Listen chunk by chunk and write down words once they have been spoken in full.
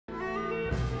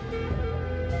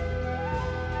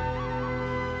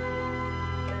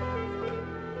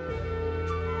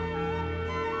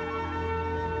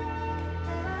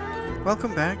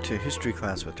Welcome back to History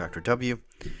Class with Dr. W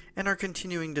and our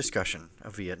continuing discussion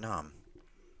of Vietnam.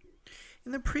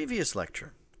 In the previous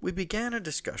lecture, we began a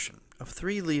discussion of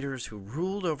three leaders who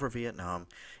ruled over Vietnam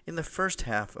in the first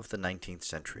half of the 19th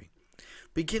century,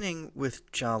 beginning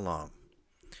with Gia Long.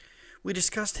 We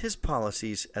discussed his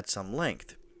policies at some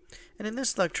length, and in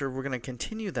this lecture we're going to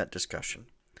continue that discussion,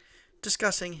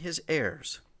 discussing his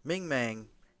heirs, Ming Mang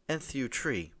and Thieu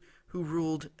Tri, who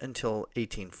ruled until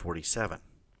 1847.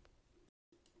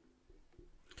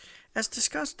 As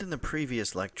discussed in the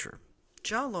previous lecture,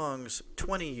 Gia Long's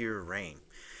 20-year reign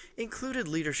included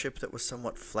leadership that was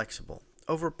somewhat flexible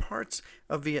over parts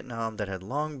of Vietnam that had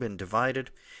long been divided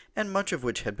and much of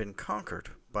which had been conquered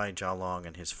by Gia Long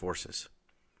and his forces.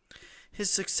 His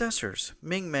successors,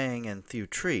 Ming Mang and Thieu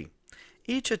Tri,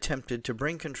 each attempted to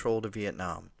bring control to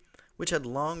Vietnam, which had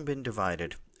long been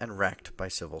divided and racked by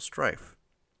civil strife.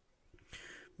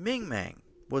 Ming Mang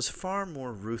was far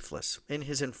more ruthless in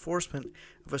his enforcement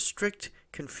of a strict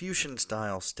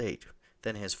Confucian-style state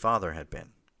than his father had been.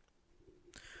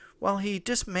 While he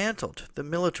dismantled the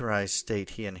militarized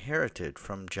state he inherited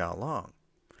from Gia Long,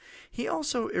 he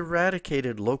also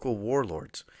eradicated local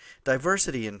warlords,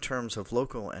 diversity in terms of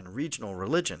local and regional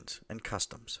religions and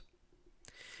customs.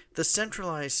 The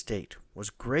centralized state was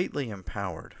greatly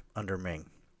empowered under Ming.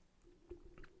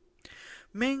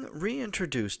 Ming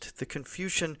reintroduced the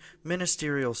Confucian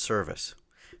ministerial service,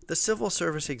 the civil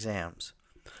service exams,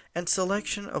 and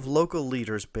selection of local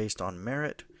leaders based on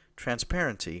merit,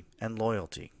 transparency, and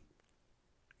loyalty.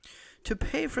 To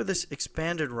pay for this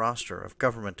expanded roster of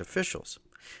government officials,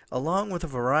 along with a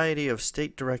variety of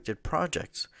state-directed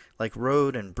projects like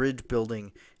road and bridge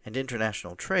building and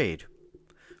international trade,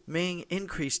 Ming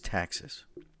increased taxes.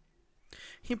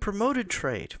 He promoted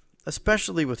trade,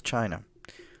 especially with China,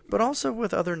 but also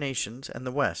with other nations and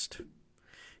the West.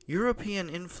 European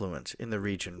influence in the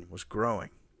region was growing.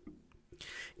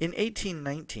 In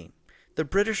 1819, the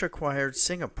British acquired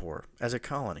Singapore as a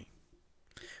colony.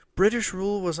 British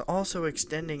rule was also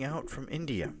extending out from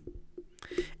India.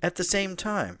 At the same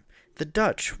time, the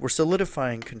Dutch were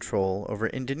solidifying control over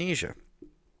Indonesia.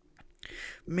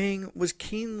 Ming was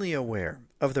keenly aware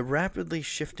of the rapidly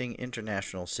shifting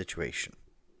international situation.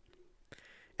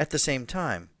 At the same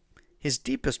time, his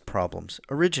deepest problems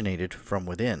originated from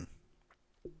within.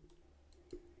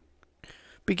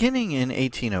 Beginning in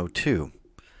 1802,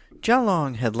 Gia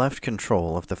Long had left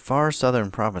control of the far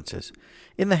southern provinces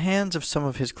in the hands of some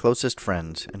of his closest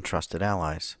friends and trusted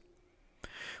allies.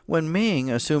 When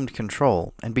Ming assumed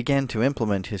control and began to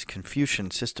implement his Confucian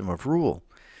system of rule,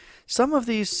 some of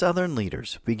these southern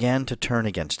leaders began to turn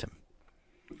against him.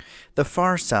 The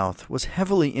far south was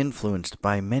heavily influenced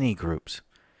by many groups: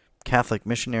 Catholic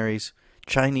missionaries,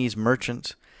 Chinese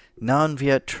merchants,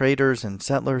 non-Viet traders and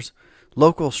settlers,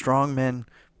 local strongmen,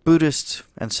 Buddhists,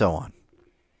 and so on.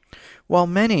 While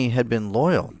many had been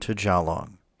loyal to Gia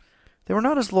Long, they were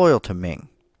not as loyal to Ming.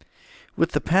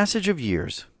 With the passage of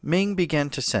years, Ming began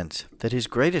to sense that his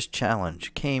greatest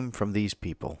challenge came from these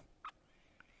people.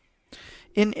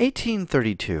 In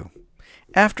 1832,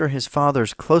 after his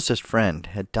father's closest friend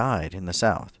had died in the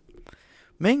south,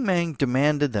 Ming Mang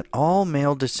demanded that all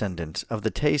male descendants of the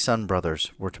Tay Son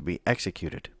brothers were to be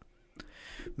executed.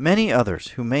 Many others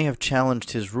who may have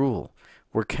challenged his rule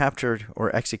were captured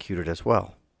or executed as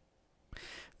well.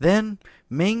 Then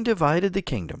Ming divided the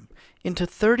kingdom into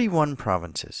 31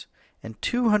 provinces and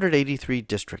 283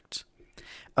 districts,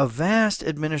 a vast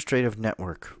administrative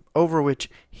network over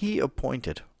which he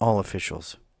appointed all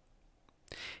officials.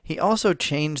 He also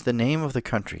changed the name of the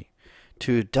country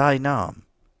to Dai Nam,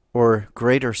 or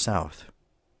Greater South.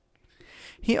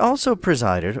 He also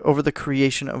presided over the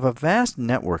creation of a vast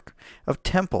network of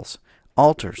temples,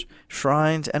 altars,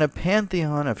 shrines, and a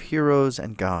pantheon of heroes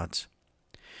and gods.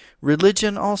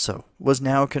 Religion also was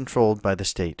now controlled by the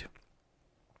state.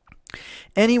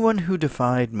 Anyone who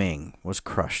defied Ming was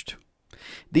crushed.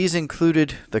 These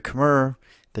included the Khmer,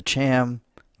 the Cham,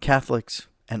 Catholics,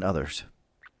 and others.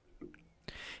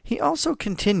 He also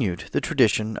continued the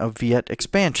tradition of Viet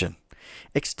expansion,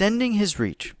 extending his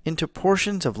reach into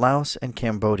portions of Laos and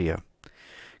Cambodia,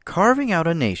 carving out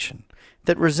a nation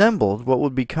that resembled what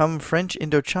would become French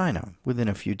Indochina within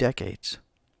a few decades.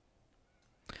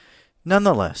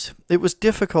 Nonetheless, it was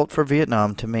difficult for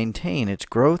Vietnam to maintain its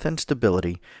growth and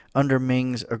stability under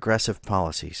Ming's aggressive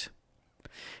policies.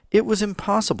 It was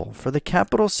impossible for the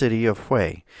capital city of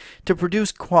Hue to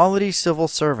produce quality civil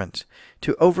servants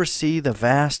to oversee the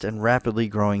vast and rapidly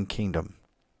growing kingdom.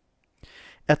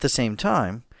 At the same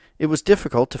time, it was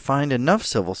difficult to find enough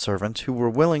civil servants who were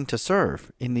willing to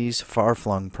serve in these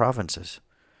far-flung provinces.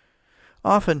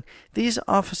 Often, these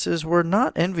offices were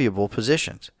not enviable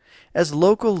positions, as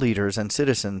local leaders and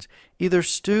citizens either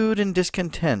stewed in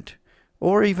discontent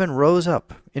or even rose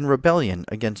up in rebellion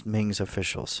against Ming's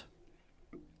officials.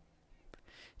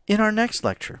 In our next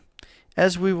lecture,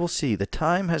 as we will see, the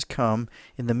time has come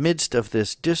in the midst of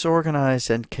this disorganized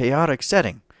and chaotic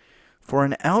setting for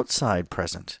an outside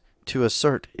presence to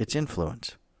assert its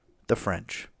influence, the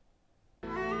French.